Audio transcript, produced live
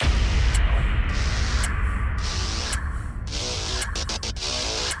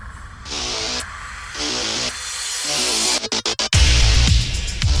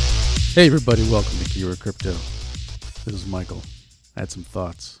Hey everybody, welcome to Keyword Crypto. This is Michael. I had some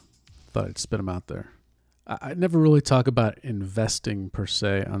thoughts. Thought I'd spit them out there. I never really talk about investing per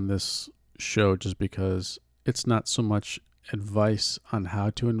se on this show just because it's not so much advice on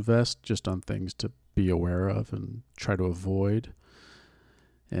how to invest, just on things to be aware of and try to avoid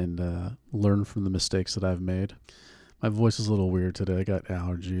and learn from the mistakes that I've made. My voice is a little weird today. I got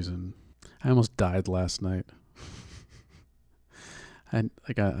allergies and I almost died last night. I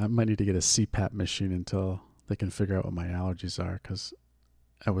might need to get a CPAP machine until they can figure out what my allergies are, because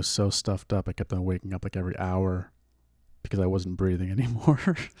I was so stuffed up. I kept on waking up like every hour because I wasn't breathing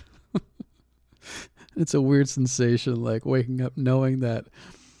anymore. It's a weird sensation, like waking up knowing that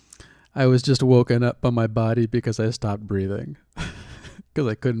I was just woken up by my body because I stopped breathing because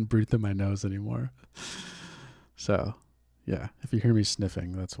I couldn't breathe through my nose anymore. So, yeah, if you hear me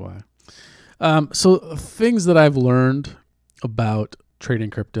sniffing, that's why. So things that I've learned about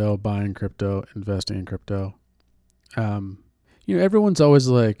trading crypto, buying crypto, investing in crypto. Everyone's always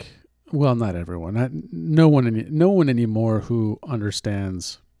like, well, not everyone, no one anymore who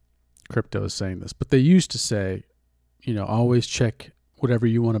understands crypto is saying this, but they used to say, always check whatever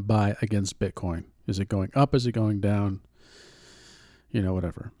you want to buy against Bitcoin. Is it going up? Is it going down?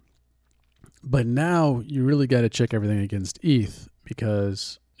 Whatever. But now you really got to check everything against ETH,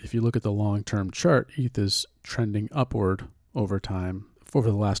 because if you look at the long-term chart, ETH is trending upward over time over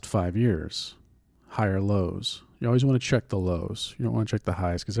the last 5 years, higher lows. You always want to check the lows. You don't want to check the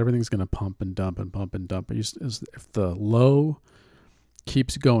highs because everything's going to pump and dump and pump and dump. But if the low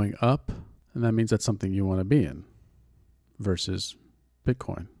keeps going up, then that means that's something you want to be in versus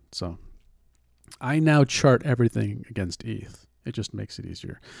Bitcoin. So I now chart everything against ETH. It just makes it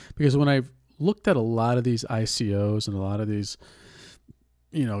easier, because when I've looked at a lot of these ICOs and a lot of these,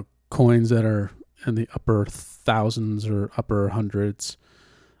 coins that are in the upper thousands or upper hundreds,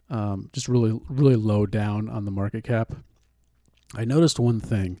 just really, really low down on the market cap, I noticed one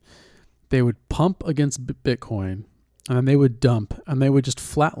thing. They would pump against Bitcoin, and then they would dump, and they would just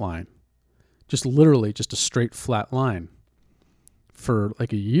flatline, just literally just a straight flat line for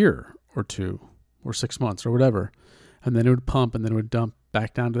like a year or two or 6 months or whatever. And then it would pump, and then it would dump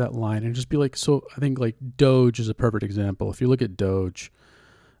back down to that line and just be like, so I think like Doge is a perfect example. If you look at Doge,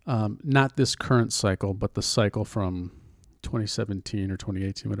 not this current cycle, but the cycle from 2017 or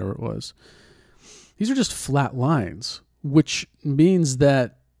 2018, whatever it was. These are just flat lines, which means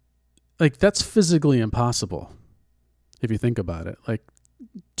that like that's physically impossible if you think about it. Like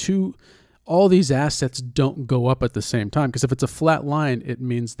all these assets don't go up at the same time, because if it's a flat line, it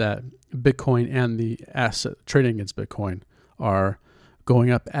means that Bitcoin and the asset trading against Bitcoin are going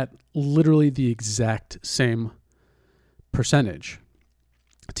up at literally the exact same percentage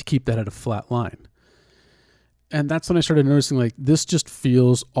to keep that at a flat line. And that's when I started noticing, like, this just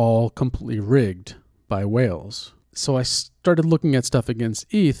feels all completely rigged by whales. So I started looking at stuff against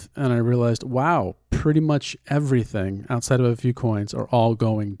ETH, and I realized, wow, pretty much everything outside of a few coins are all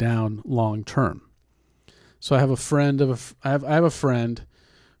going down long term. So I have a friend I have a friend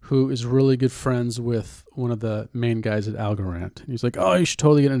who is really good friends with one of the main guys at Algorand. And he's like, oh, you should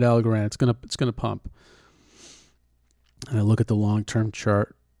totally get into Algorand. It's gonna pump. And I look at the long term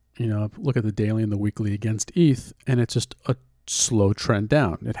chart. Look at the daily and the weekly against ETH, and it's just a slow trend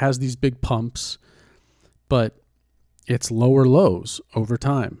down. It has these big pumps, but it's lower lows over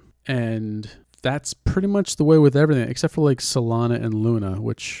time. And that's pretty much the way with everything, except for like Solana and Luna,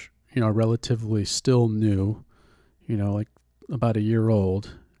 which, are relatively still new, like about a year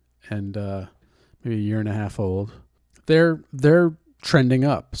old and maybe a year and a half old. They're trending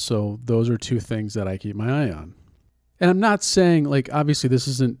up. So those are two things that I keep my eye on. And I'm not saying, like, obviously this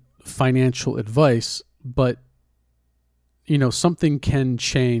isn't financial advice, but, something can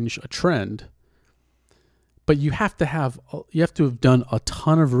change a trend. But you have to have done a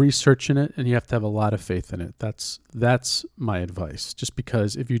ton of research in it, and you have to have a lot of faith in it. That's my advice. Just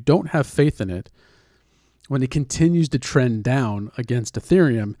because if you don't have faith in it, when it continues to trend down against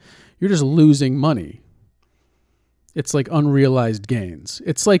Ethereum, you're just losing money. It's like unrealized gains.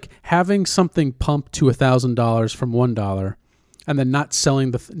 It's like having something pump to $1,000 from $1 and then not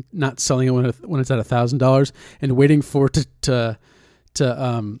selling it when it's at $1,000 and waiting for it to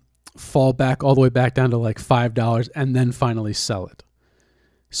fall back all the way back down to like $5 and then finally sell it.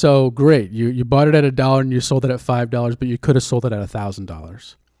 So great, you bought it at $1 and you sold it at $5, but you could have sold it at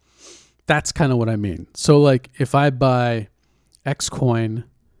 $1,000. That's kind of what I mean. So like if I buy X coin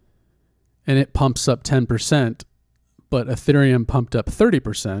and it pumps up 10%, but Ethereum pumped up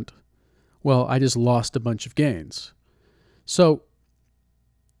 30%, well, I just lost a bunch of gains. So,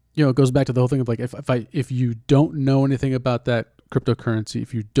 you know, it goes back to the whole thing of like, if you don't know anything about that cryptocurrency,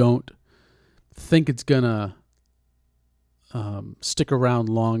 if you don't think it's gonna stick around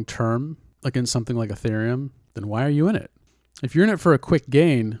long term against something like Ethereum, then why are you in it? If you're in it for a quick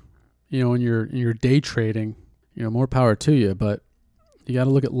gain, and you're day trading, more power to you. But you got to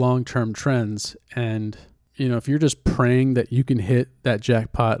look at long-term trends. And, if you're just praying that you can hit that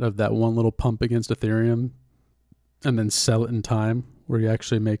jackpot of that one little pump against Ethereum and then sell it in time where you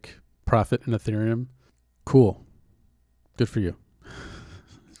actually make profit in Ethereum, cool. Good for you.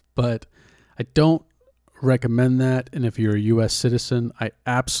 But I don't recommend that. And if you're a U.S. citizen, I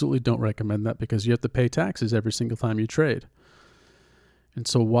absolutely don't recommend that because you have to pay taxes every single time you trade. And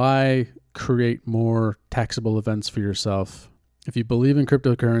so why create more taxable events for yourself? If you believe in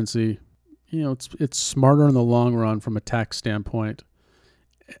cryptocurrency, it's smarter in the long run from a tax standpoint,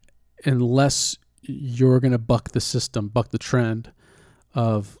 unless you're going to buck the system, buck the trend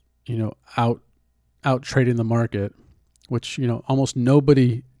of, out trading the market, which, almost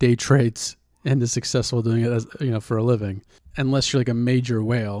nobody day trades and is successful doing it as, for a living, unless you're like a major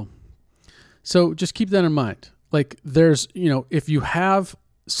whale. So just keep that in mind. Like there's, if you have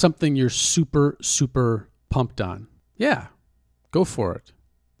something you're super, super pumped on, yeah, go for it.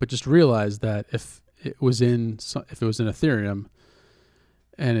 But just realize that if it was in Ethereum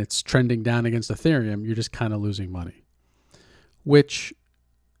and it's trending down against Ethereum, you're just kind of losing money, which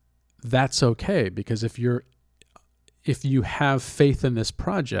that's okay. Because if you have faith in this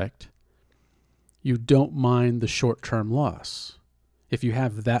project, you don't mind the short-term loss. If you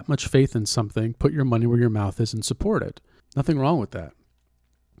have that much faith in something, put your money where your mouth is and support it. Nothing wrong with that.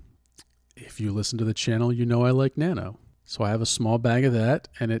 If you listen to the channel, I like Nano. So I have a small bag of that,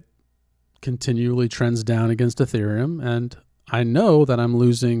 and it continually trends down against Ethereum. And I know that I'm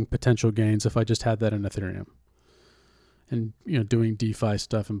losing potential gains if I just had that in Ethereum. And, doing DeFi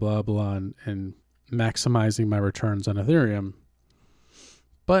stuff and blah, blah, and maximizing my returns on Ethereum.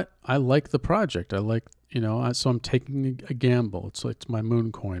 But I like the project. I like, so I'm taking a gamble. It's my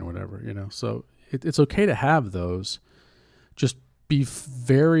moon coin or whatever, So it's okay to have those. Just be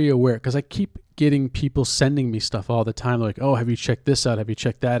very aware, because I keep getting people sending me stuff all the time. They're like, oh, have you checked this out? Have you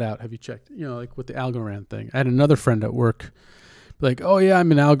checked that out? Have you checked, like with the Algorand thing? I had another friend at work like, oh yeah,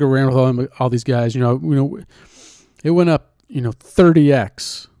 I'm in Algorand with all these guys. It went up,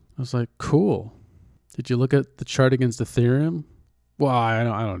 30x. I was like, cool. Did you look at the chart against Ethereum? Well, I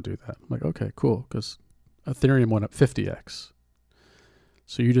don't do that. I'm like, okay, cool, because Ethereum went up 50x.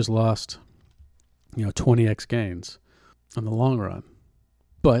 So you just lost, 20x gains in the long run.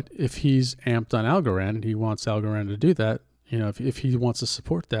 But if he's amped on Algorand and he wants Algorand to do that, if he wants to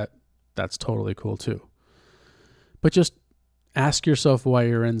support that, that's totally cool too. But just ask yourself why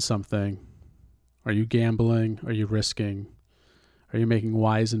you're in something. Are you gambling? Are you risking? Are you making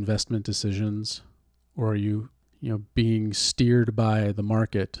wise investment decisions? Or are you, being steered by the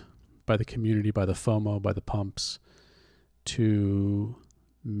market, by the community, by the FOMO, by the pumps to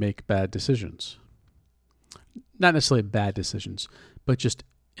make bad decisions? Not necessarily bad decisions, but just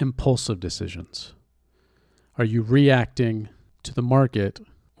impulsive decisions. Are you reacting to the market,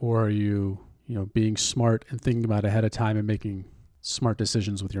 or are you, being smart and thinking about it ahead of time and making smart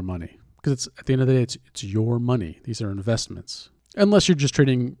decisions with your money? Because it's at the end of the day, it's your money. These are investments. Unless you're just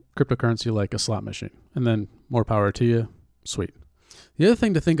trading cryptocurrency like a slot machine, and then more power to you. Sweet. The other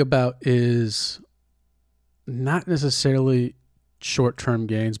thing to think about is not necessarily short-term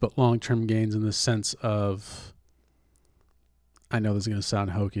gains, but long-term gains in the sense of, I know this is going to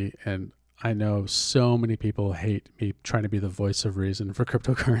sound hokey, and I know so many people hate me trying to be the voice of reason for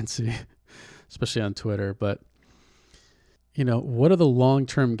cryptocurrency, especially on Twitter. But, what are the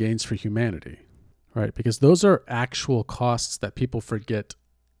long-term gains for humanity, right? Because those are actual costs that people forget,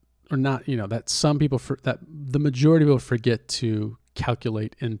 or not, that some people, that the majority of people forget to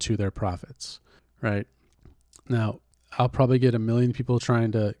calculate into their profits, right? Now, I'll probably get 1 million people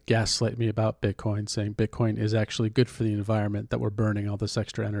trying to gaslight me about Bitcoin, saying Bitcoin is actually good for the environment, that we're burning all this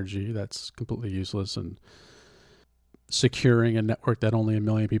extra energy that's completely useless, and securing a network that only 1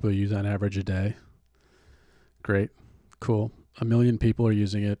 million people use on average a day. Great. Cool. 1 million people are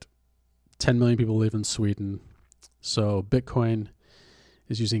using it. 10 million people live in Sweden. So Bitcoin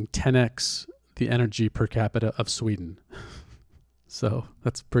is using 10x the energy per capita of Sweden. So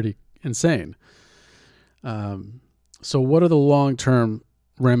that's pretty insane. So what are the long-term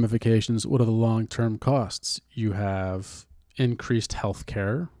ramifications? What are the long-term costs? You have increased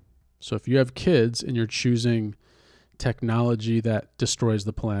healthcare. So if you have kids and you're choosing technology that destroys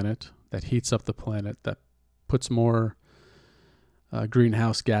the planet, that heats up the planet, that puts more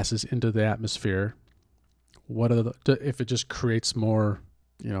greenhouse gases into the atmosphere, if it just creates more,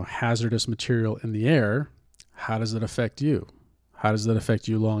 hazardous material in the air, how does it affect you? How does that affect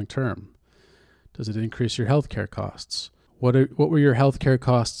you long-term? Does it increase your healthcare costs? What were your healthcare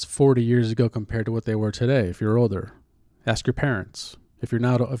costs 40 years ago compared to what they were today? If you're older, ask your parents. If you're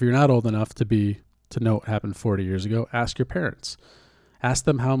not old enough to know what happened 40 years ago, ask your parents. Ask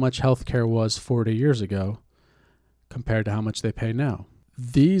them how much healthcare was 40 years ago compared to how much they pay now.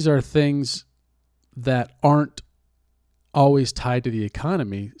 These are things that aren't always tied to the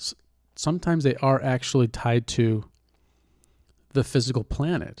economy. Sometimes they are actually tied to the physical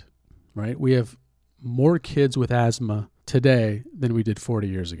planet, right? We have more kids with asthma today than we did 40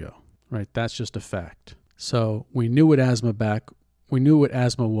 years ago, right? That's just a fact. So we knew what asthma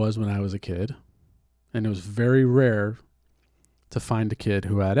was when I was a kid, and it was very rare to find a kid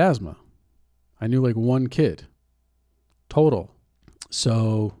who had asthma. I knew like one kid total.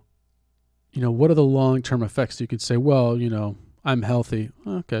 So, what are the long-term effects? You could say, well, I'm healthy.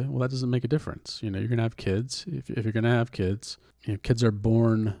 Okay, well, that doesn't make a difference. You're going to have kids. If you're going to have kids, kids are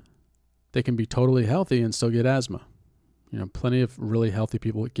born, they can be totally healthy and still get asthma. Plenty of really healthy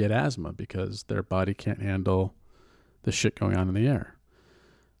people get asthma because their body can't handle the shit going on in the air.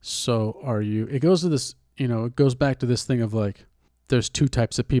 So it goes back to this thing of like, there's two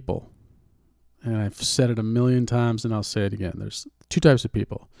types of people. And I've said it a million times and I'll say it again. There's two types of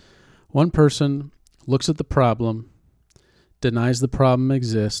people. One person looks at the problem, denies the problem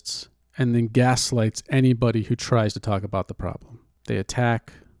exists, and then gaslights anybody who tries to talk about the problem. They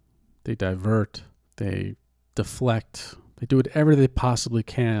attack, they divert, they deflect, they do whatever they possibly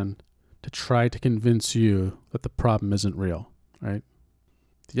can to try to convince you that the problem isn't real, right?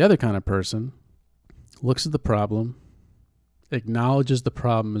 The other kind of person looks at the problem, acknowledges the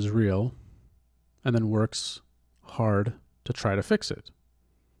problem is real, and then works hard to try to fix it,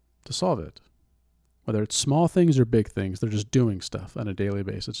 to solve it. Whether it's small things or big things, they're just doing stuff on a daily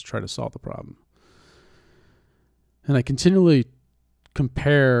basis to try to solve the problem. And I continually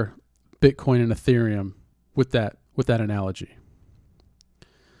compare Bitcoin and Ethereum with that analogy.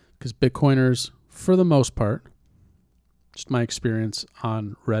 Because Bitcoiners, for the most part, just my experience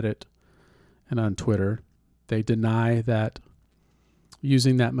on Reddit and on Twitter, they deny that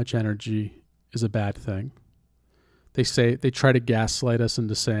using that much energy is a bad thing. They try to gaslight us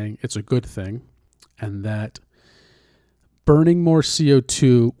into saying it's a good thing, and that burning more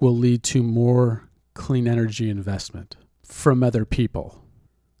CO2 will lead to more clean energy investment from other people.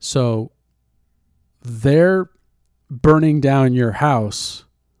 So they're burning down your house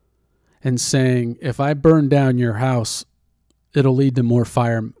and saying, if I burn down your house, it'll lead to more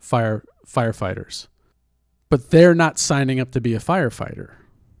firefighters. But they're not signing up to be a firefighter.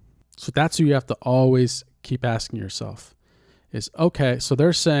 So that's what you have to always keep asking yourself is, okay, so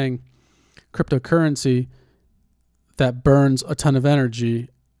they're saying cryptocurrency that burns a ton of energy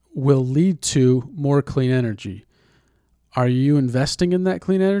will lead to more clean energy. Are you investing in that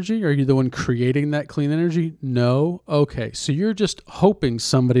clean energy? Are you the one creating that clean energy? No. Okay, so you're just hoping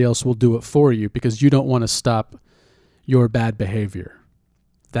somebody else will do it for you because you don't want to stop your bad behavior.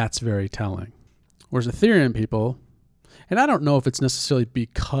 That's very telling. Whereas Ethereum people, and I don't know if it's necessarily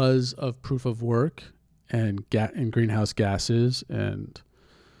because of proof of work and greenhouse gases and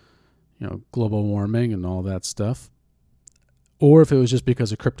global warming and all that stuff, or if it was just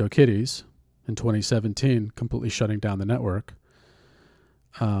because of CryptoKitties in 2017 completely shutting down the network.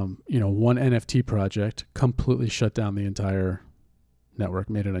 One NFT project completely shut down the entire network,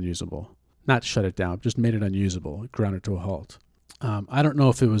 made it unusable. Not shut it down, just made it unusable, ground it to a halt. I don't know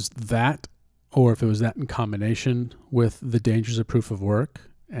if it was that or if it was that in combination with the dangers of proof of work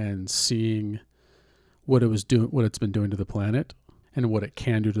and seeing what it's been doing to the planet and what it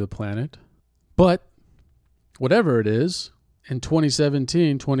can do to the planet. But whatever it is, in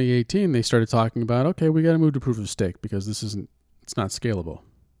 2017, 2018, they started talking about, okay, we got to move to proof of stake because it's not scalable.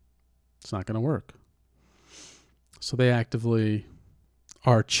 It's not going to work. So they actively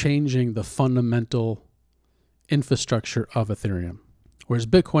are changing the fundamental infrastructure of Ethereum. Whereas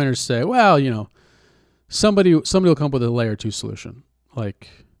Bitcoiners say, well, somebody will come up with a layer 2 solution, like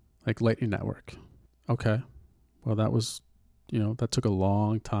Lightning Network. Okay. Well, that took a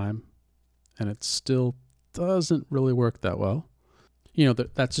long time and it still doesn't really work that well.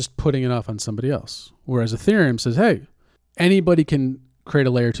 That's just putting it off on somebody else. Whereas Ethereum says, hey, anybody can create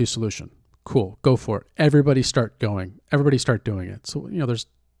a layer 2 solution. Cool, go for it. Everybody start doing it. So, there's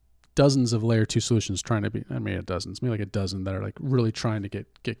dozens of layer 2 solutions maybe a dozen that are like really trying to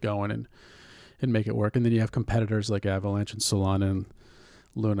get going and make it work. And then you have competitors like Avalanche and Solana and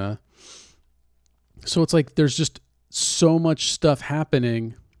Luna. So it's like there's just so much stuff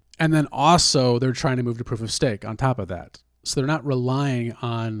happening. And then also they're trying to move to proof of stake on top of that. So they're not relying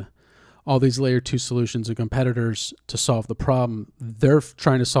on all these layer 2 solutions and competitors to solve the problem. They're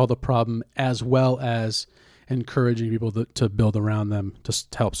trying to solve the problem as well as encouraging people to build around them to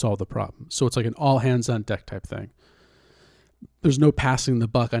help solve the problem. So it's like an all hands on deck type thing. There's no passing the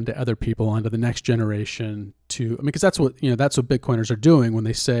buck onto other people, onto the next generation because that's what Bitcoiners are doing when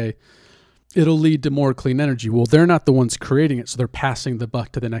they say it'll lead to more clean energy. Well, they're not the ones creating it, so they're passing the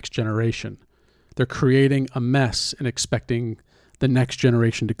buck to the next generation. They're creating a mess and expecting the next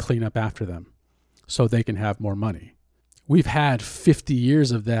generation to clean up after them so they can have more money. We've had 50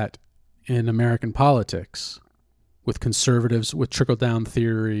 years of that in American politics with conservatives, with trickle-down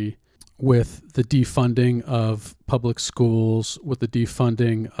theory, with the defunding of public schools, with the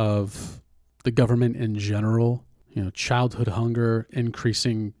defunding of the government in general. Childhood hunger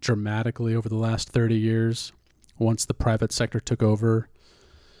increasing dramatically over the last 30 years once the private sector took over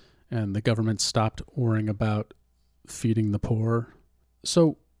and the government stopped worrying about feeding the poor.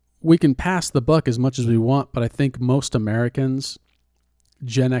 So we can pass the buck as much as we want, but I think most Americans,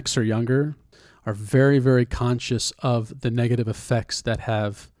 Gen X or younger, are very, very conscious of the negative effects that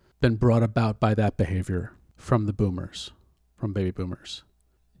have been brought about by that behavior from the boomers, from baby boomers.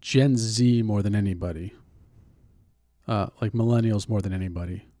 Gen Z more than anybody, like millennials more than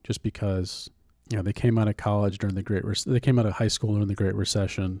anybody, just because they came out of college during they came out of high school during the Great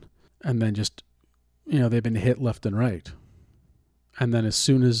Recession, and then just they've been hit left and right. And then as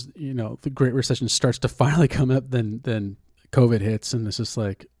soon as the Great Recession starts to finally come up, then COVID hits, and it's just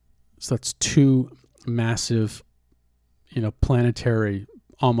like, so that's two massive, planetary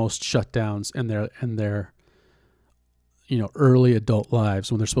almost shutdowns in their early adult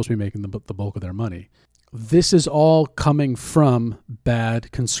lives when they're supposed to be making the bulk of their money. This is all coming from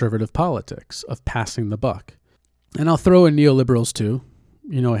bad conservative politics of passing the buck. And I'll throw in neoliberals too.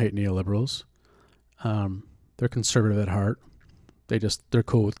 I hate neoliberals. They're conservative at heart. They're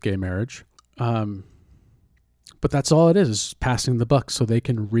cool with gay marriage. But that's all it is passing the buck so they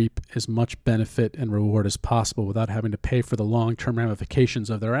can reap as much benefit and reward as possible without having to pay for the long-term ramifications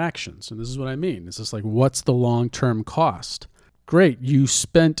of their actions. And this is what I mean. It's just like, what's the long-term cost? Great, you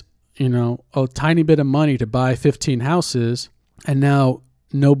spent, a tiny bit of money to buy 15 houses, and now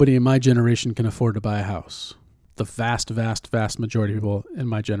nobody in my generation can afford to buy a house. The vast, vast, vast majority of people in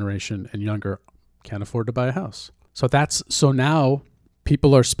my generation and younger can't afford to buy a house. So now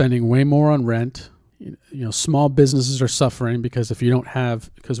people are spending way more on rent. Small businesses are suffering because we don't have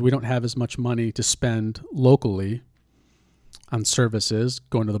as much money to spend locally on services,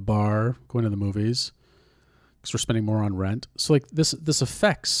 going to the bar, going to the movies, because we're spending more on rent. So like this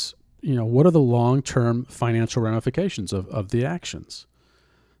affects, what are the long-term financial ramifications of the actions?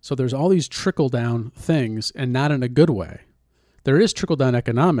 So there's all these trickle-down things, and not in a good way. There is trickle-down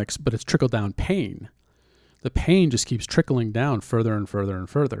economics, but it's trickle-down pain. The pain just keeps trickling down further and further and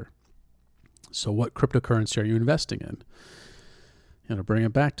further. So what cryptocurrency are you investing in? Bring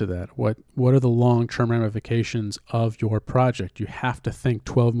it back to that. What are the long-term ramifications of your project? You have to think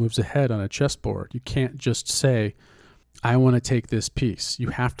 12 moves ahead on a chessboard. You can't just say, I want to take this piece. You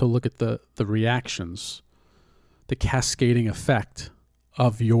have to look at the reactions, the cascading effect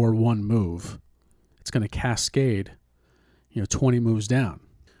of your one move. It's going to cascade, 20 moves down.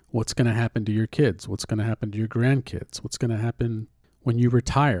 What's going to happen to your kids? What's going to happen to your grandkids? What's going to happen when you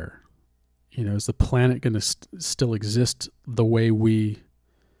retire? Is the planet going to still exist the way we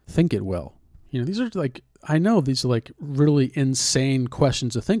think it will? These are really insane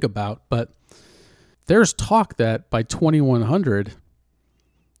questions to think about, but there's talk that by 2100,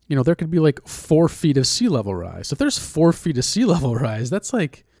 there could be like 4 feet of sea level rise. If there's 4 feet of sea level rise, that's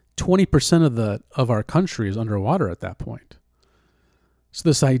like 20% of our country is underwater at that point. So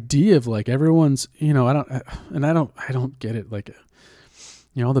this idea of like everyone's, I don't get it. Like,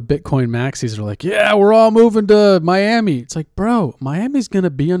 all the Bitcoin maxis are like, yeah, we're all moving to Miami. It's like, bro, Miami's going to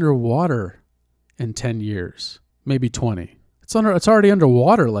be underwater in 10 years, maybe 20. It's already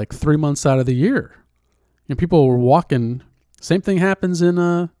underwater like 3 months out of the year. People were walking. Same thing happens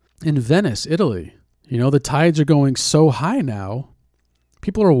in Venice, Italy. The tides are going so high now.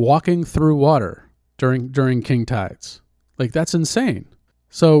 People are walking through water during king tides. Like, that's insane.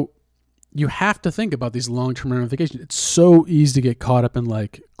 So you have to think about these long-term ramifications. It's so easy to get caught up in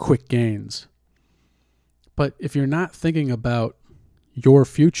like quick gains. But if you're not thinking about your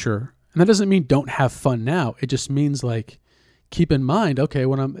future, and that doesn't mean don't have fun now. It just means like keep in mind, okay,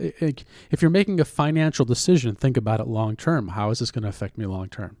 if you're making a financial decision, think about it long-term. How is this going to affect me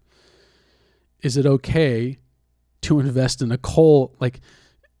long-term? Is it okay to invest in a coal? Like,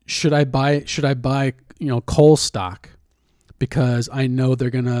 should I buy coal stock because I know they're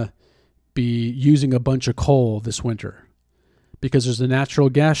going to be using a bunch of coal this winter because there's a natural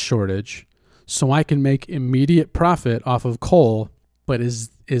gas shortage, so I can make immediate profit off of coal. But is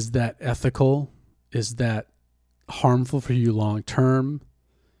that ethical? Is that harmful for you long term?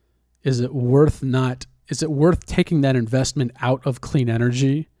 Is it worth taking that investment out of clean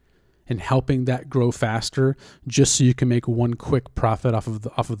energy and helping that grow faster just so you can make one quick profit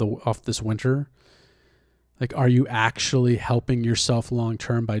off this winter? Like, are you actually helping yourself long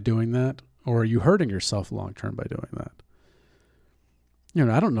term by doing that? Or are you hurting yourself long term by doing that?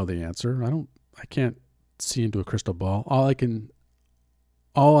 I don't know the answer. I can't see into a crystal ball.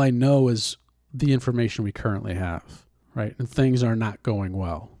 All I know is the information we currently have, right? And things are not going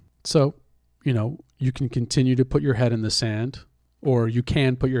well. So, you can continue to put your head in the sand, or you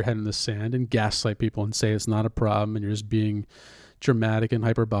can put your head in the sand and gaslight people and say it's not a problem and you're just being dramatic and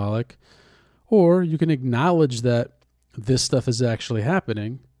hyperbolic. Or you can acknowledge that this stuff is actually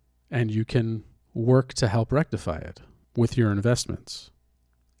happening and you can work to help rectify it with your investments.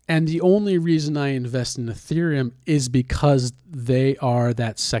 And the only reason I invest in Ethereum is because they are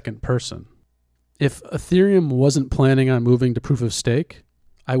that second person. If Ethereum wasn't planning on moving to proof of stake,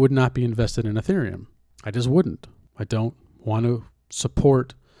 I would not be invested in Ethereum. I just wouldn't. I don't want to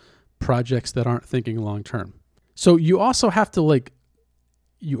support projects that aren't thinking long term. So you also have to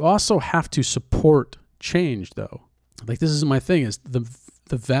support change, though. Like, this is my thing, is the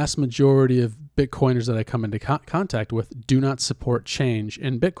vast majority of Bitcoiners that I come into contact with do not support change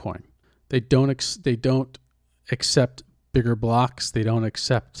in Bitcoin. They don't accept bigger blocks. They don't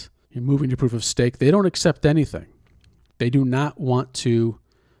accept moving to proof of stake. They don't accept anything. They do not want to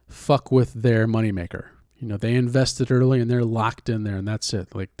fuck with their moneymaker. They invested early and they're locked in there, and that's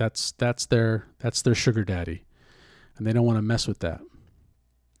it. Like, that's their sugar daddy, and they don't want to mess with that.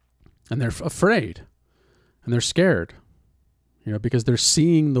 And they're afraid and they're scared, because they're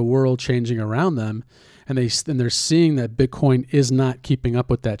seeing the world changing around them, and they're seeing that Bitcoin is not keeping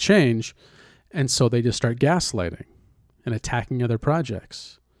up with that change. And so they just start gaslighting and attacking other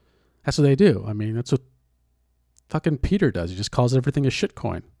projects. That's what they do. I mean, that's what fucking Peter does. He just calls everything a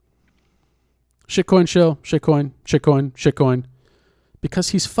shitcoin. Shitcoin shill, shitcoin. Because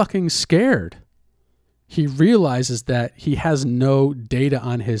he's fucking scared. He realizes that he has no data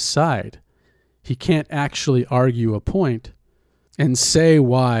on his side. He can't actually argue a point and say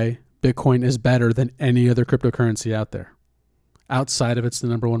why Bitcoin is better than any other cryptocurrency out there. Outside of it's the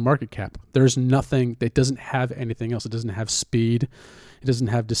number one market cap. There's nothing, it doesn't have anything else. It doesn't have speed. It doesn't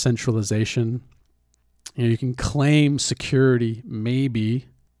have decentralization. You can claim security maybe,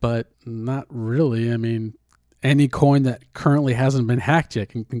 but not really. I mean, any coin that currently hasn't been hacked yet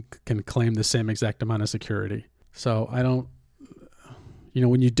can claim the same exact amount of security. So I don't,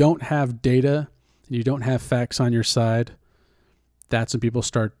 when you don't have data and you don't have facts on your side, that's when people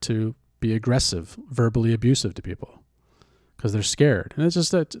start to be aggressive, verbally abusive to people because they're scared. And it's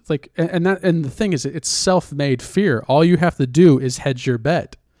just that, and the thing is, it's self-made fear. All you have to do is hedge your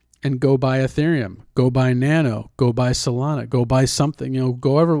bet and go buy Ethereum, go buy Nano, go buy Solana, go buy something,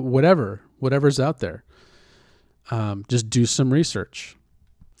 whatever's out there. Just do some research.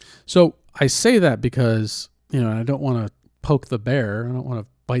 So I say that because, I don't want to poke the bear. I don't want to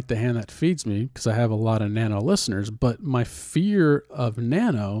bite the hand that feeds me because I have a lot of Nano listeners. But my fear of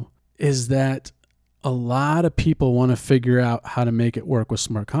Nano is that a lot of people want to figure out how to make it work with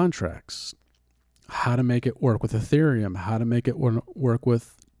smart contracts, how to make it work with Ethereum, how to make it work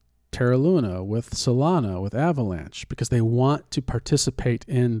with Terra Luna, with Solana, with Avalanche, because they want to participate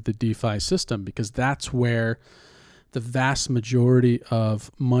in the DeFi system, because that's where the vast majority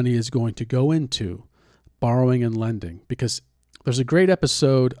of money is going to go into, borrowing and lending. Because there's a great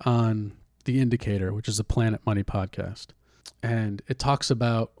episode on The Indicator, which is a Planet Money podcast, and it talks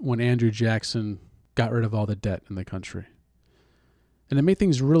about when Andrew Jackson got rid of all the debt in the country. And it made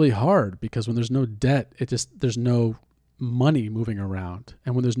things really hard, because when there's no debt, there's no money moving around.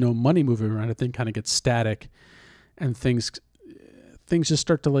 And when there's no money moving around, everything kind of gets static, and things just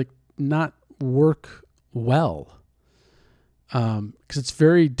start to not work well. Because it's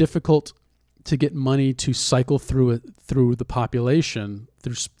very difficult to get money to cycle through the population,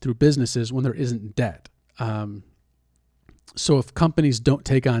 through businesses, when there isn't debt. So if companies don't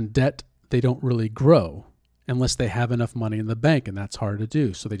take on debt, they don't really grow unless they have enough money in the bank, and that's hard to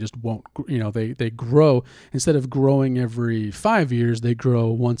do. So they just won't, they grow. Instead of growing every 5 years, they grow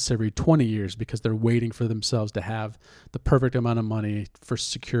once every 20 years because they're waiting for themselves to have the perfect amount of money for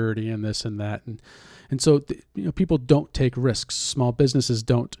security and this and that. And so, people don't take risks. Small businesses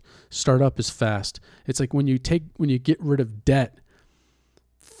don't start up as fast. It's like when you get rid of debt,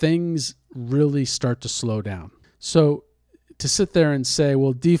 things really start to slow down. So to sit there and say,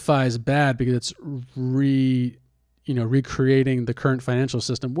 well, DeFi is bad because it's recreating the current financial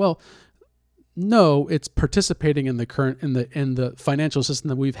system. Well, no, it's participating in the financial system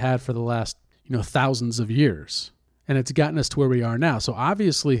that we've had for the last, thousands of years. And it's gotten us to where we are now. So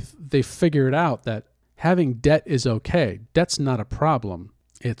obviously they figured out that having debt is okay. Debt's not a problem.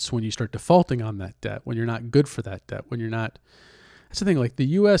 It's when you start defaulting on that debt, when you're not good for that debt, when you're not. That's the thing, like the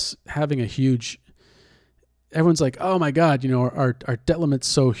U.S. having a huge, everyone's like, oh my God, our debt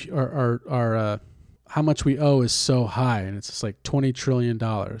limit's how much we owe is so high. And it's just like $20 trillion.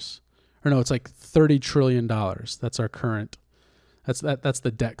 Or no, it's like $30 trillion. That's our current, that's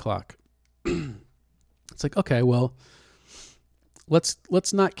the debt clock. It's like, okay, well,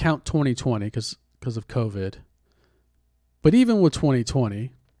 let's not count 2020 because of COVID. But even with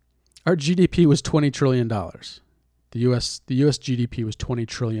 2020, our GDP was $20 trillion. The US GDP was $20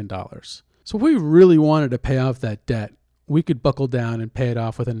 trillion. So if we really wanted to pay off that debt, we could buckle down and pay it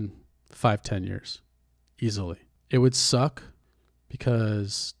off within 5-10 years easily. It would suck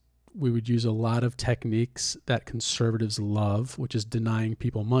because we would use a lot of techniques that conservatives love, which is denying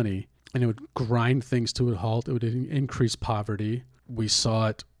people money, and it would grind things to a halt. It would increase poverty. We saw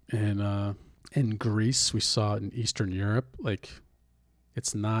it in Greece. We saw it in Eastern Europe. Like,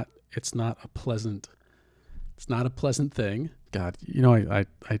 it's not a pleasant thing. God, I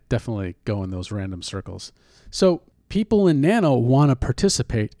definitely go in those random circles. So people in Nano want to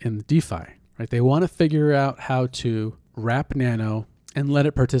participate in DeFi, right? They want to figure out how to wrap Nano and let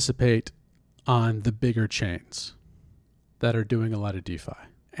it participate on the bigger chains that are doing a lot of DeFi.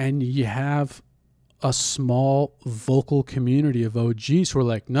 And you have a small vocal community of OGs who are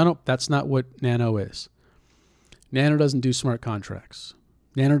like, no, that's not what Nano is. Nano doesn't do smart contracts.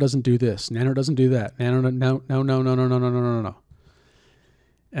 Nano doesn't do this. Nano doesn't do that. Nano, no.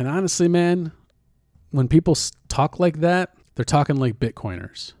 And honestly, man, when people talk like that, they're talking like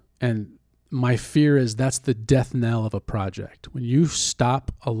Bitcoiners. And my fear is that's the death knell of a project. When you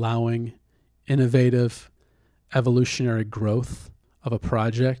stop allowing innovative, evolutionary growth of a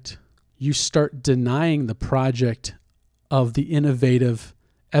project, you start denying the project of the innovative,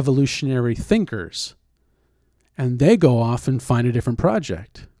 evolutionary thinkers. And they go off and find a different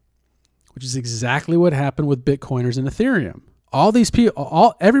project, which is exactly what happened with Bitcoiners and Ethereum. All these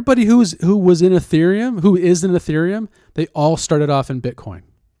people, everybody who is in Ethereum, they all started off in Bitcoin.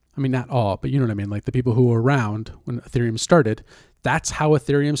 I mean, not all, but you know what I mean? Like the people who were around when Ethereum started, that's how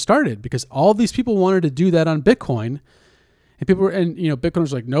Ethereum started, because all these people wanted to do that on Bitcoin. And Bitcoin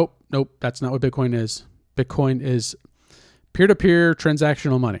was like, nope, that's not what Bitcoin is. Bitcoin is peer-to-peer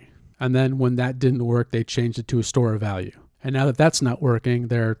transactional money. And then when that didn't work, they changed it to a store of value. And now that that's not working,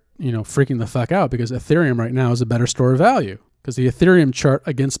 they're, freaking the fuck out because Ethereum right now is a better store of value because the Ethereum chart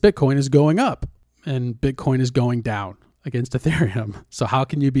against Bitcoin is going up and Bitcoin is going down against Ethereum. So how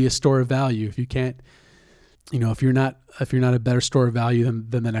can you be a store of value if you can't, if you're not a better store of value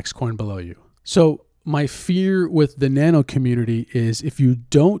than the next coin below you? So my fear with the Nano community is if you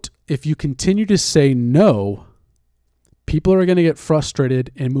continue to say no, people are going to get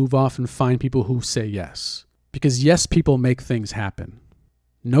frustrated and move off and find people who say yes. Because yes, people make things happen.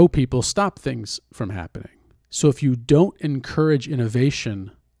 No people stop things from happening. So if you don't encourage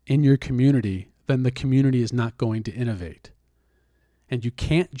innovation in your community, then the community is not going to innovate. And you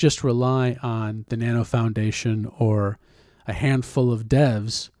can't just rely on the Nano Foundation or a handful of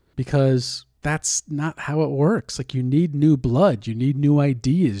devs because that's not how it works. Like, you need new blood, you need new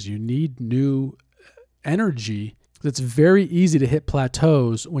ideas, you need new energy. It's very easy to hit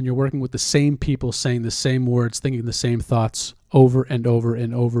plateaus when you're working with the same people saying the same words, thinking the same thoughts over and over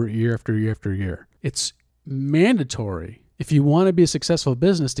and over, year after year after year. It's mandatory, if you want to be a successful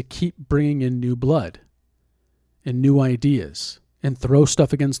business, to keep bringing in new blood and new ideas and throw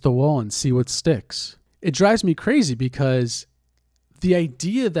stuff against the wall and see what sticks. It drives me crazy because the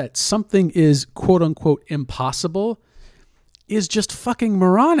idea that something is quote unquote impossible is just fucking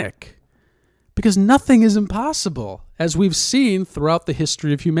moronic. Because nothing is impossible, as we've seen throughout the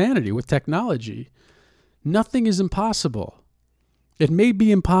history of humanity with technology. Nothing is impossible. It may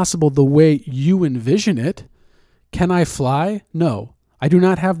be impossible the way you envision it. Can I fly? No. I do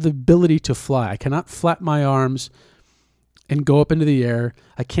not have the ability to fly. I cannot flap my arms and go up into the air.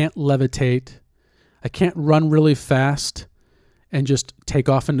 I can't levitate. I can't run really fast and just take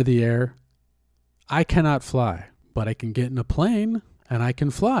off into the air. I cannot fly, but I can get in a plane. And I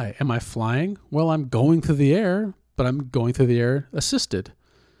can fly. Am I flying? Well, I'm going through the air, but I'm going through the air assisted.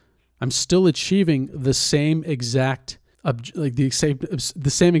 I'm still achieving the same exact the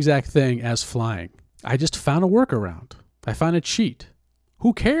same exact thing as flying. I just found a workaround. I found a cheat.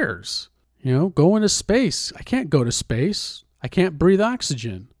 Who cares? Go into space. I can't go to space. I can't breathe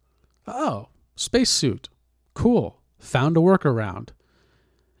oxygen. Oh, spacesuit. Cool. Found a workaround.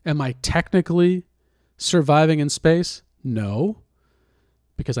 Am I technically surviving in space? No,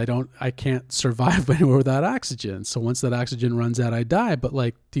 because I can't survive anywhere without oxygen. So once that oxygen runs out, I die. But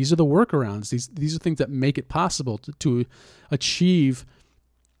like, these are the workarounds. These are things that make it possible to achieve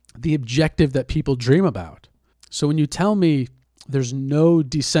the objective that people dream about. So when you tell me there's no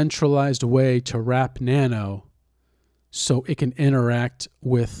decentralized way to wrap Nano so it can interact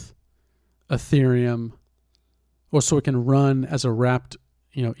with Ethereum, or so it can run as a wrapped,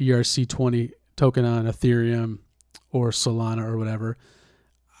 ERC20 token on Ethereum or Solana or whatever,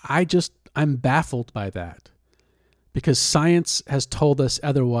 I'm baffled by that, because science has told us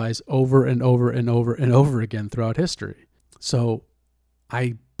otherwise over and over and over and over again throughout history. So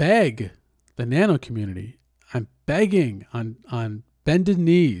I beg the Nano community, I'm begging on bended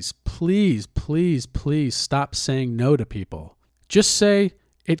knees, please, please, please stop saying no to people. Just say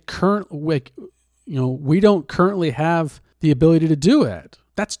we don't currently have the ability to do it.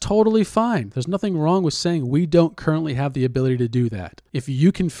 That's totally fine. There's nothing wrong with saying we don't currently have the ability to do that. If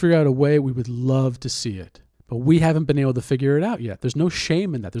you can figure out a way, we would love to see it. But we haven't been able to figure it out yet. There's no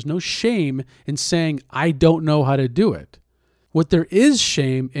shame in that. There's no shame in saying I don't know how to do it. What there is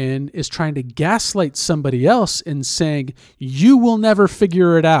shame in is trying to gaslight somebody else and saying, you will never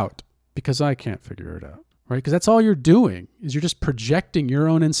figure it out because I can't figure it out, right? Because that's all you're doing, is you're just projecting your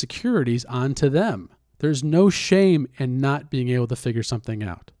own insecurities onto them. There's no shame in not being able to figure something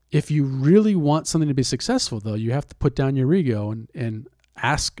out. If you really want something to be successful, though, you have to put down your ego and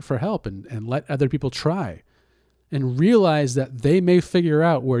ask for help and let other people try and realize that they may figure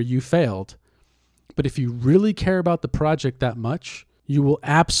out where you failed. But if you really care about the project that much, you will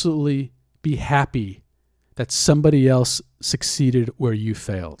absolutely be happy that somebody else succeeded where you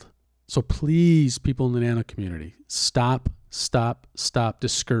failed. So please, people in the Nano community, stop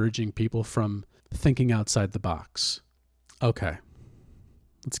discouraging people from thinking outside the box. Okay,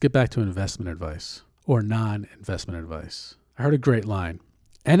 let's get back to investment advice or non-investment advice. I heard a great line.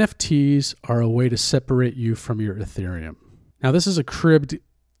 NFTs are a way to separate you from your Ethereum. Now, this is a cribbed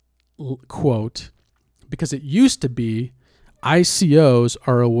quote, because it used to be ICOs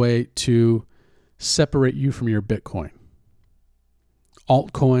are a way to separate you from your Bitcoin.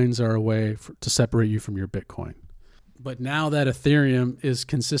 Altcoins are a way to separate you from your Bitcoin. But now that Ethereum is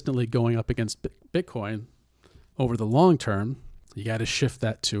consistently going up against Bitcoin over the long term, you got to shift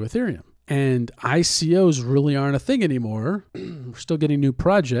that to Ethereum. And ICOs really aren't a thing anymore. We're still getting new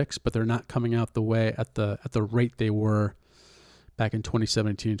projects, but they're not coming out the way at the rate they were back in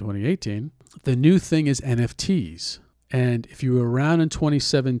 2017, 2018. The new thing is NFTs. And if you were around in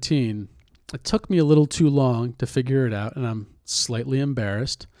 2017, it took me a little too long to figure it out, and I'm slightly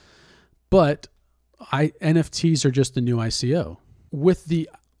embarrassed. But NFTs are just the new ICO. With the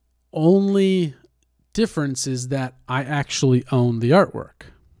only difference is that I actually own the artwork.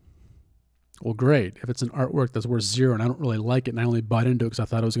 Well, great. If it's an artwork that's worth zero and I don't really like it and I only bought into it because I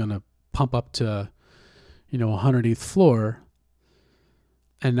thought it was going to pump up to, 100th floor,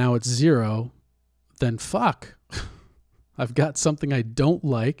 and now it's zero, then fuck. I've got something I don't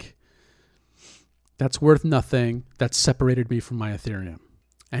like that's worth nothing that separated me from my Ethereum.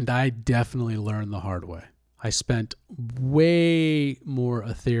 And I definitely learned the hard way. I spent way more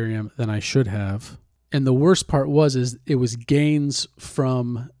Ethereum than I should have. And the worst part is it was gains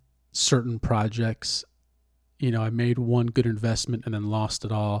from certain projects. I made one good investment and then lost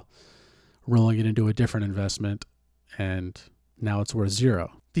it all, rolling it into a different investment, and now it's worth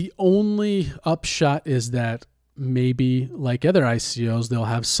zero. The only upshot is that maybe, like other ICOs, they'll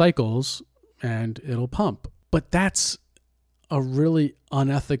have cycles and it'll pump. But that's a really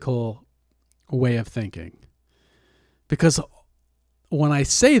unethical way of thinking. Because when I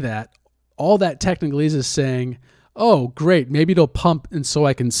say that, all that technically is saying, oh, great, maybe it'll pump and so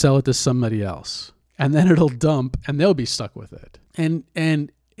I can sell it to somebody else. And then it'll dump and they'll be stuck with it.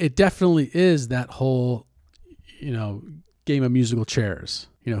 And it definitely is that whole, game of musical chairs.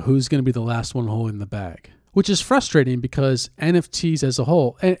 Who's going to be the last one holding the bag? Which is frustrating because NFTs as a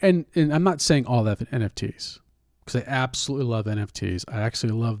whole, and I'm not saying all NFTs, because I absolutely love NFTs. I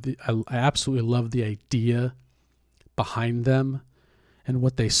absolutely love the idea behind them and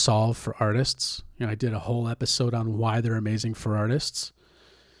what they solve for artists. I did a whole episode on why they're amazing for artists.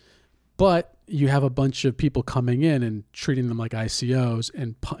 But you have a bunch of people coming in and treating them like ICOs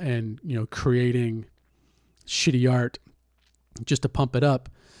and creating shitty art just to pump it up,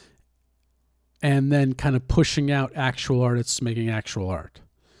 and then kind of pushing out actual artists making actual art.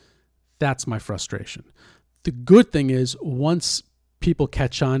 That's my frustration. The good thing is, once people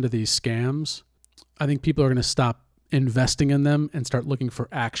catch on to these scams, I think people are going to stop investing in them and start looking for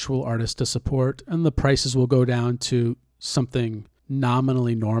actual artists to support, and the prices will go down to something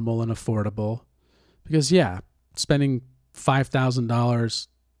nominally normal and affordable. Because spending $5,000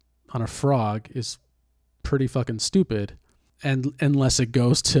 on a frog is pretty fucking stupid, and unless it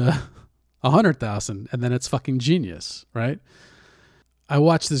goes to 100,000, and then it's fucking genius, right? I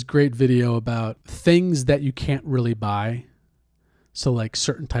watched this great video about things that you can't really buy. So like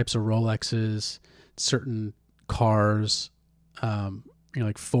certain types of Rolexes, certain cars,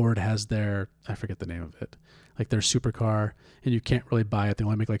 like Ford has their, I forget the name of it, like their supercar, and you can't really buy it. They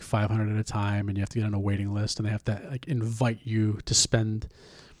only make like 500 at a time, and you have to get on a waiting list, and they have to like invite you to spend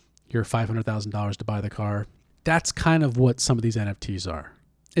your $500,000 to buy the car. That's kind of what some of these NFTs are.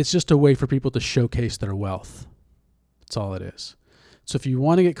 It's just a way for people to showcase their wealth. That's all it is. So if you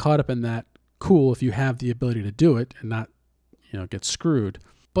want to get caught up in that, cool, if you have the ability to do it and not, get screwed.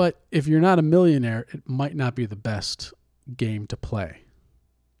 But if you're not a millionaire, it might not be the best game to play.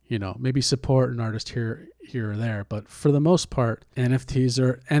 Maybe support an artist here or there, but for the most part,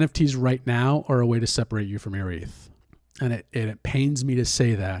 NFTs right now are a way to separate you from your ETH. And it pains me to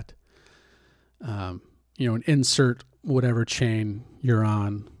say that. And insert whatever chain you're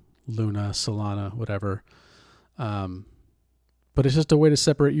on, Luna, Solana, whatever. But it's just a way to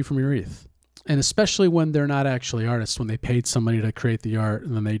separate you from your ETH. And especially when they're not actually artists, when they paid somebody to create the art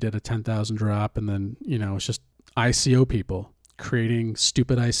and then they did a 10,000 drop, and then, it's just ICO people creating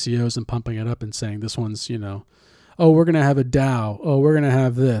stupid ICOs and pumping it up and saying this one's, oh, we're going to have a DAO. Oh, we're going to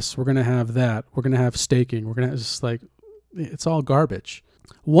have this. We're going to have that. We're going to have staking. We're going to just like, it's all garbage.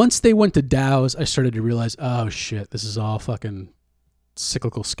 Once they went to DAOs, I started to realize, oh shit, this is all fucking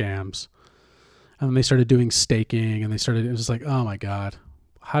cyclical scams. And then they started doing staking, and it was just like, oh my God,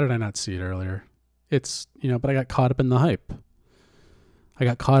 how did I not see it earlier? It's, but I got caught up in the hype. I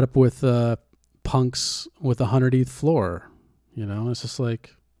got caught up with punks with 100 ETH floor. It's just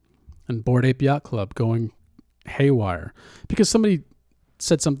like, and Bored Ape Yacht Club going haywire. Because somebody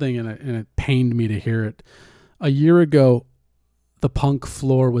said something and it pained me to hear it. A year ago, the punk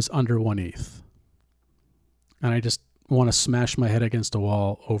floor was under 1 ETH. And I just want to smash my head against a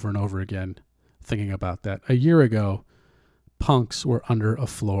wall over and over again thinking about that. A year ago, punks were under a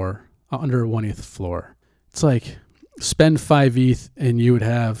 1 ETH floor. It's like, spend 5 ETH and you would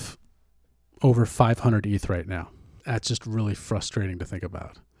have over 500 ETH right now. That's just really frustrating to think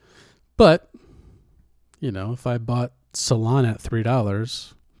about. But, if I bought Solana at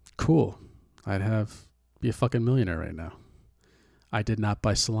 $3, cool. I'd be a fucking millionaire right now. I did not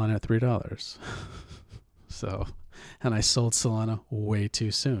buy Solana at $3. So, and I sold Solana way too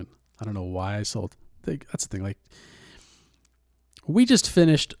soon. I don't know why I sold. That's the thing. Like, we just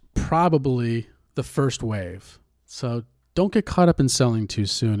finished probably the first wave. So don't get caught up in selling too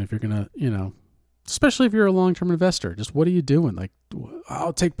soon if you're going to, especially if you're a long-term investor. Just what are you doing? Like,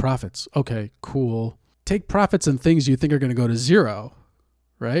 I'll take profits. Okay, cool. Take profits in things you think are going to go to zero,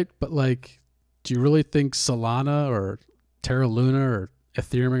 right? But like, do you really think Solana or Terra Luna or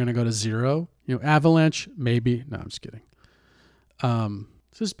Ethereum are going to go to zero? Avalanche, maybe. No, I'm just kidding.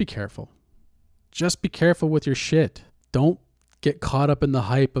 Just be careful. Just be careful with your shit. Don't get caught up in the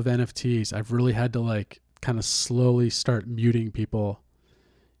hype of NFTs. I've really had to kind of slowly start muting people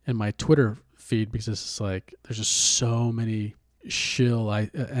in my Twitter feed because it's like there's just so many shill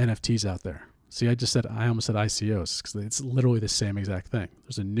NFTs out there. See, I almost said ICOs because it's literally the same exact thing.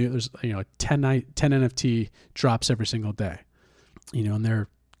 There's 10 NFT drops every single day, and they're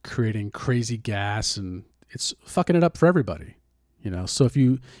creating crazy gas and it's fucking it up for everybody. So if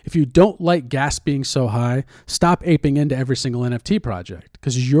you don't like gas being so high, stop aping into every single NFT project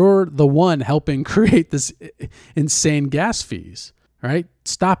because you're the one helping create this insane gas fees, right?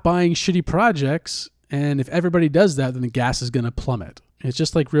 Stop buying shitty projects, and if everybody does that, then the gas is going to plummet. It's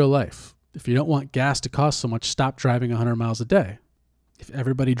just like real life. If you don't want gas to cost so much, stop driving 100 miles a day. If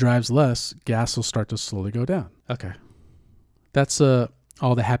everybody drives less, gas will start to slowly go down. Okay. That's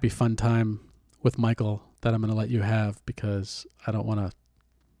all the happy fun time with Michael that I'm going to let you have because I don't want to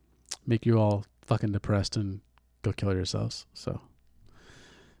make you all fucking depressed and go kill yourselves. So,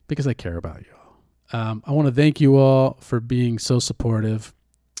 because I care about you all. I want to thank you all for being so supportive.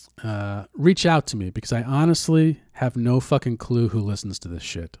 Reach out to me because I honestly have no fucking clue who listens to this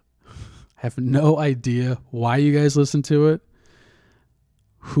shit. I have no idea why you guys listen to it,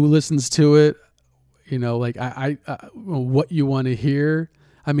 who listens to it, I what you want to hear.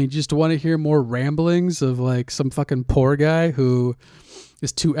 I mean, just want to hear more ramblings of some fucking poor guy who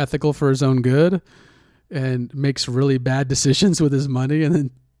is too ethical for his own good and makes really bad decisions with his money and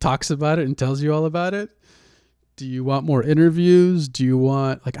then talks about it and tells you all about it. Do you want more interviews? Do you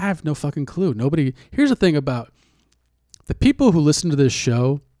want, I have no fucking clue. Here's the thing about The people who listen to this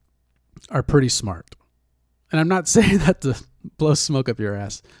show are pretty smart. And I'm not saying that to blow smoke up your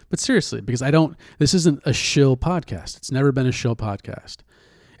ass, but seriously, because this isn't a shill podcast. It's never been a shill podcast.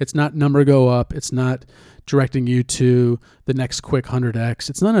 It's not number go up. It's not directing you to the next quick 100x.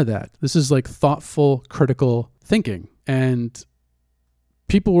 It's none of that. This is like thoughtful, critical thinking. And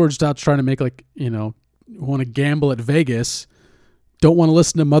people who are just out trying to make want to gamble at Vegas don't want to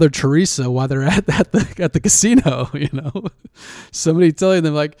listen to Mother Teresa while they're at the casino, Somebody telling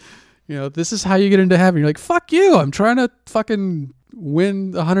them this is how you get into heaven. You're like, fuck you. I'm trying to fucking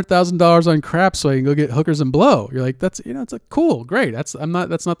win $100,000 on crap so I can go get hookers and blow. You're like, it's like cool, great. That's not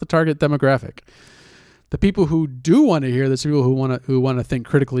the target demographic. The people who do want to hear this are people who want to think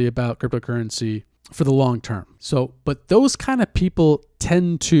critically about cryptocurrency for the long term. So, but those kind of people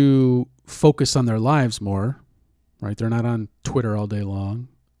tend to focus on their lives more, right? They're not on Twitter all day long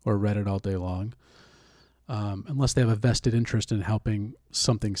or Reddit all day long. Unless they have a vested interest in helping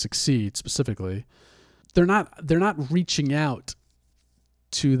something succeed specifically, they're not reaching out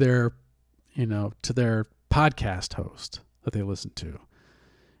to their podcast host that they listen to.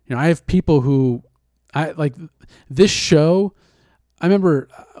 I have people who I like this show. I remember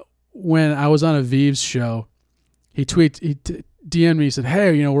when I was on a Viv's show, he DM'd me, he said,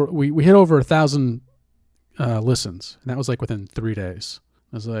 "Hey, we hit over 1,000 listens," and that was like within 3 days.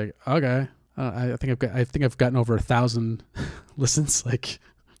 I was like, okay. I think I've gotten over 1,000 listens like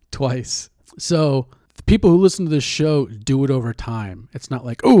twice. So the people who listen to this show do it over time. It's not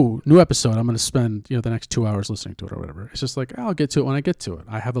like, oh, new episode, I'm going to spend the next 2 hours listening to it or whatever. It's just like, I'll get to it when I get to it.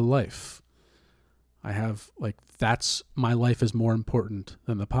 I have a life. My life is more important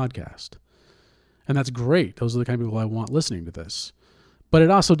than the podcast. And that's great. Those are the kind of people I want listening to this. But it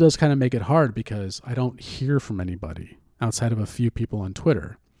also does kind of make it hard because I don't hear from anybody outside of a few people on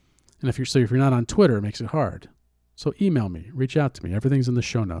Twitter. And if you're not on Twitter, it makes it hard. So email me, reach out to me. Everything's in the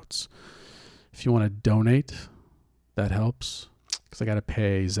show notes. If you want to donate, that helps because I got to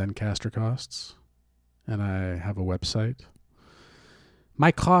pay Zencaster costs and I have a website.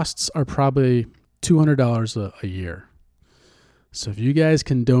 My costs are probably $200 a year. So if you guys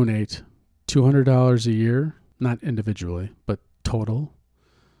can donate $200 a year, not individually, but total,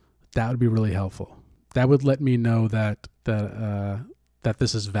 that would be really helpful. That would let me know that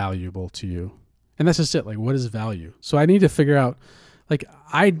this is valuable to you. And that's just it. Like, what is value? So I need to figure out,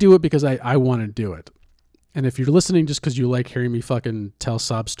 I do it because I want to do it. And if you're listening just because you like hearing me fucking tell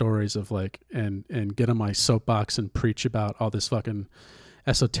sob stories of and get on my soapbox and preach about all this fucking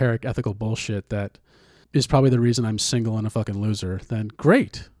esoteric ethical bullshit that is probably the reason I'm single and a fucking loser, then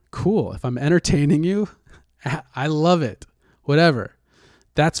great. Cool. If I'm entertaining you, I love it. Whatever.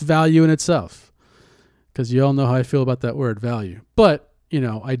 That's value in itself. Because you all know how I feel about that word, value. But,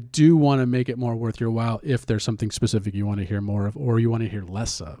 I do want to make it more worth your while if there's something specific you want to hear more of or you want to hear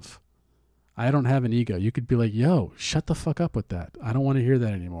less of. I don't have an ego. You could be like, yo, shut the fuck up with that. I don't want to hear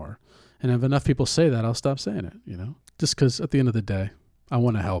that anymore. And if enough people say that, I'll stop saying it, Just because at the end of the day, I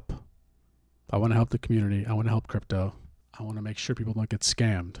want to help. I want to help the community. I want to help crypto. I want to make sure people don't get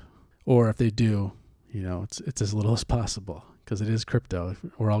scammed. Or if they do, it's as little as possible. Because it is crypto.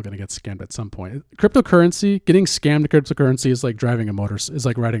 We're all going to get scammed at some point. Cryptocurrency, getting scammed to cryptocurrency is like riding a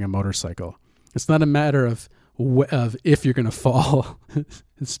motorcycle. It's not a matter of if you're going to fall.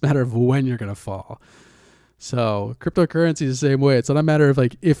 It's a matter of when you're going to fall. So cryptocurrency is the same way. It's not a matter of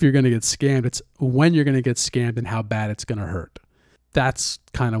if you're going to get scammed. It's when you're going to get scammed and how bad it's going to hurt. That's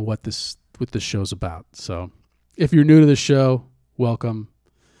kind of what this show's about. So if you're new to the show, welcome.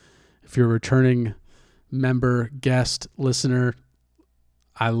 If you're a returning member, guest, listener,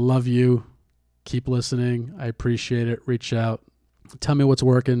 I love you. Keep listening. I appreciate it. Reach out. Tell me what's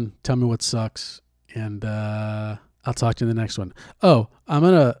working. Tell me what sucks. And I'll talk to you in the next one. Oh, I'm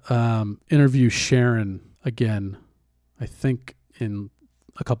going to interview Sharon again, I think in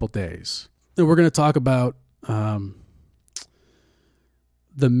a couple days. And we're going to talk about the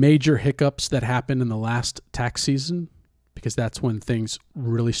major hiccups that happened in the last tax season, because that's when things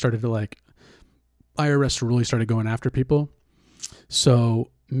really started to IRS really started going after people.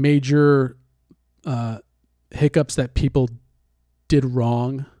 So major hiccups that people did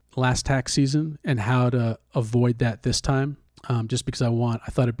wrong last tax season and how to avoid that this time. Just because I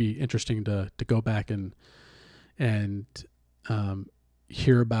thought it'd be interesting to go back and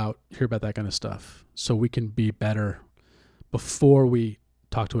hear about that kind of stuff, so we can be better before we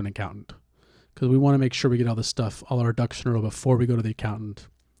talk to an accountant. Because we want to make sure we get all this stuff, all our ducks in a row before we go to the accountant,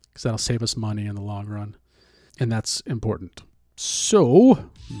 because that'll save us money in the long run. And that's important. So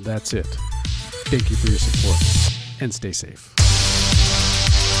that's it. Thank you for your support and stay safe.